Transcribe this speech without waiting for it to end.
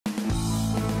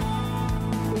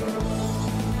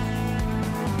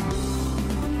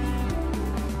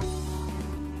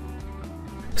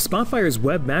Spotfire's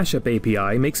Web Mashup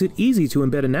API makes it easy to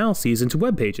embed analyses into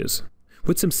web pages.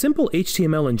 With some simple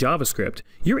HTML and JavaScript,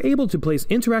 you're able to place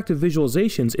interactive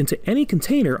visualizations into any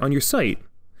container on your site.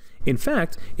 In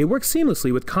fact, it works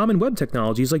seamlessly with common web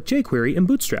technologies like jQuery and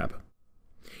Bootstrap.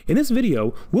 In this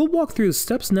video, we'll walk through the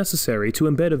steps necessary to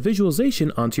embed a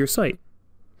visualization onto your site.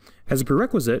 As a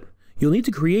prerequisite, you'll need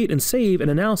to create and save an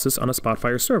analysis on a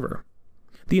Spotfire server.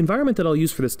 The environment that I'll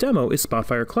use for this demo is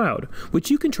Spotfire Cloud,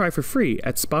 which you can try for free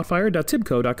at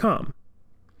spotfire.tibco.com.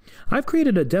 I've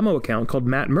created a demo account called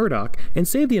Matt Murdoch and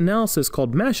saved the analysis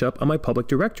called Mashup on my public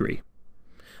directory.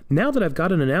 Now that I've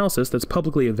got an analysis that's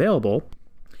publicly available,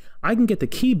 I can get the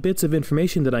key bits of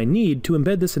information that I need to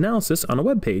embed this analysis on a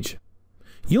web page.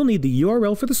 You'll need the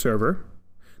URL for the server,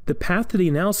 the path to the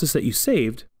analysis that you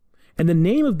saved, and the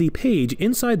name of the page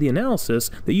inside the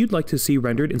analysis that you'd like to see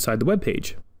rendered inside the web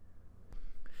page.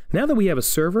 Now that we have a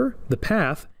server, the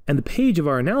path, and the page of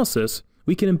our analysis,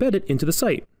 we can embed it into the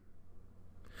site.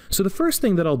 So the first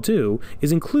thing that I'll do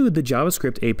is include the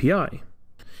JavaScript API.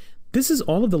 This is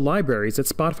all of the libraries that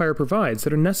Spotfire provides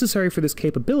that are necessary for this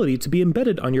capability to be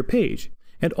embedded on your page,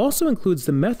 and also includes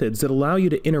the methods that allow you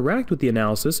to interact with the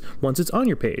analysis once it's on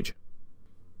your page.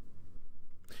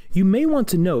 You may want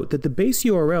to note that the base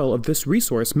URL of this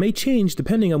resource may change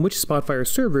depending on which Spotfire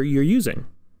server you're using.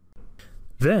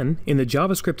 Then, in the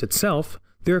JavaScript itself,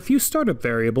 there are a few startup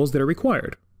variables that are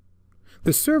required.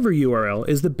 The server URL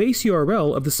is the base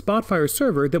URL of the Spotfire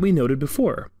server that we noted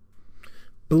before.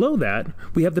 Below that,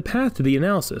 we have the path to the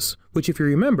analysis, which, if you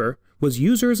remember, was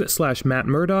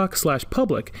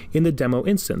users/mattmurdoch/public in the demo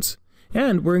instance,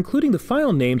 and we're including the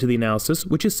file name to the analysis,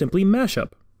 which is simply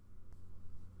mashup.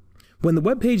 When the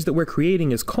web page that we're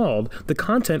creating is called, the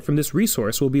content from this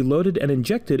resource will be loaded and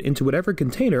injected into whatever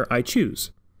container I choose.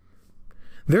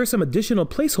 There are some additional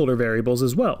placeholder variables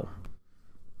as well.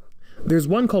 There's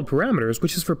one called parameters,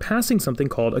 which is for passing something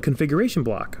called a configuration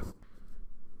block.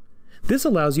 This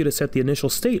allows you to set the initial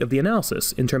state of the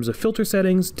analysis in terms of filter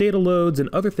settings, data loads, and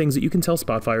other things that you can tell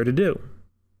Spotfire to do.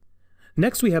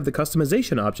 Next, we have the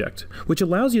customization object, which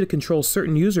allows you to control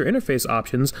certain user interface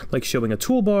options like showing a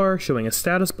toolbar, showing a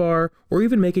status bar, or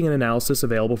even making an analysis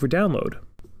available for download.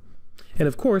 And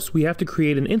of course, we have to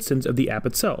create an instance of the app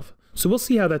itself, so we'll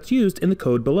see how that's used in the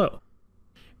code below.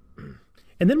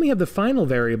 And then we have the final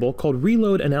variable called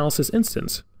reload analysis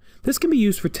instance. This can be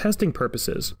used for testing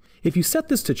purposes. If you set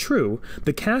this to true,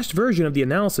 the cached version of the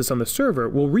analysis on the server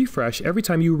will refresh every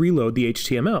time you reload the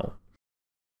HTML.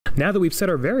 Now that we've set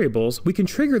our variables, we can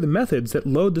trigger the methods that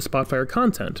load the Spotfire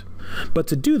content. But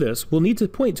to do this, we'll need to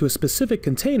point to a specific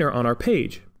container on our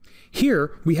page.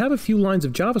 Here, we have a few lines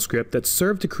of JavaScript that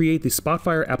serve to create the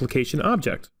Spotfire application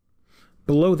object.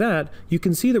 Below that, you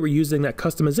can see that we're using that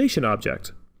customization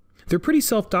object. They're pretty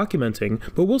self-documenting,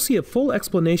 but we'll see a full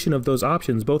explanation of those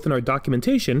options both in our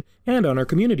documentation and on our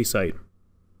community site.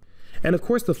 And of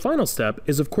course, the final step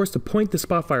is of course to point the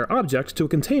Spotfire object to a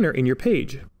container in your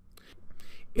page.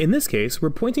 In this case,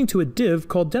 we're pointing to a div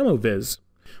called DemoViz.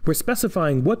 We're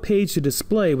specifying what page to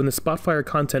display when the Spotfire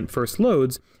content first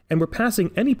loads, and we're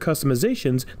passing any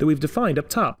customizations that we've defined up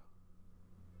top.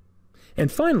 And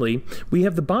finally, we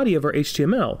have the body of our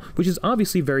HTML, which is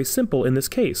obviously very simple in this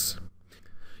case.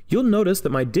 You'll notice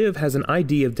that my div has an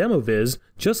ID of DemoViz,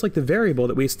 just like the variable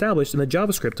that we established in the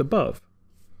JavaScript above.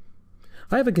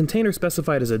 I have a container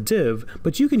specified as a div,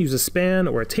 but you can use a span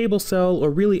or a table cell or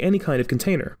really any kind of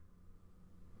container.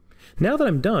 Now that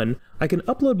I'm done, I can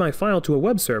upload my file to a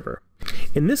web server.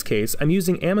 In this case, I'm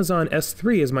using Amazon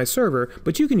S3 as my server,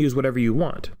 but you can use whatever you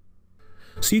want.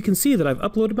 So you can see that I've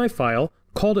uploaded my file,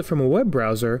 called it from a web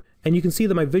browser, and you can see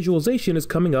that my visualization is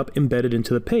coming up embedded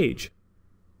into the page.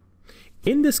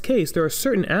 In this case, there are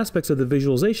certain aspects of the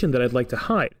visualization that I'd like to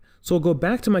hide, so I'll go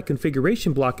back to my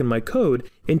configuration block in my code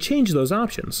and change those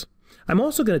options. I'm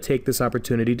also going to take this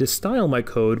opportunity to style my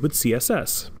code with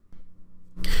CSS.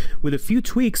 With a few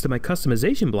tweaks to my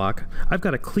customization block, I've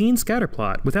got a clean scatter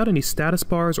plot without any status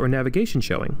bars or navigation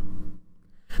showing.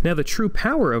 Now the true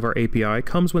power of our API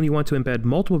comes when you want to embed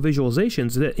multiple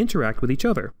visualizations that interact with each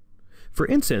other. For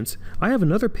instance, I have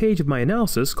another page of my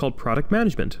analysis called Product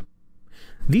Management.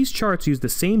 These charts use the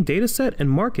same dataset and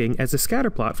marking as the scatter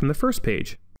plot from the first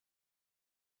page.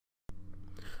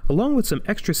 Along with some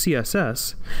extra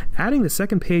CSS, adding the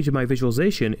second page of my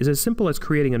visualization is as simple as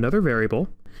creating another variable,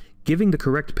 giving the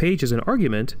correct page as an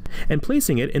argument, and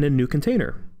placing it in a new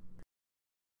container.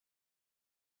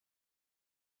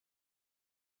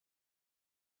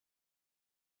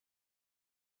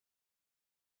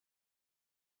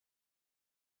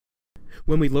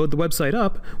 When we load the website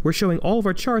up, we're showing all of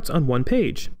our charts on one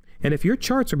page. And if your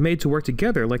charts are made to work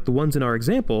together like the ones in our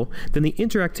example, then the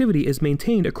interactivity is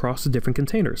maintained across the different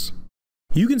containers.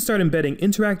 You can start embedding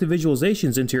interactive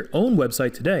visualizations into your own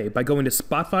website today by going to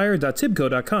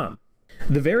spotfire.tibco.com.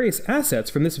 The various assets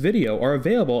from this video are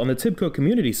available on the Tibco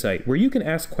community site, where you can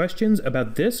ask questions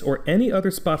about this or any other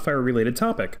Spotfire related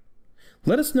topic.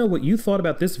 Let us know what you thought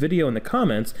about this video in the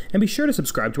comments, and be sure to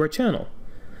subscribe to our channel.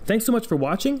 Thanks so much for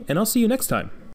watching, and I'll see you next time.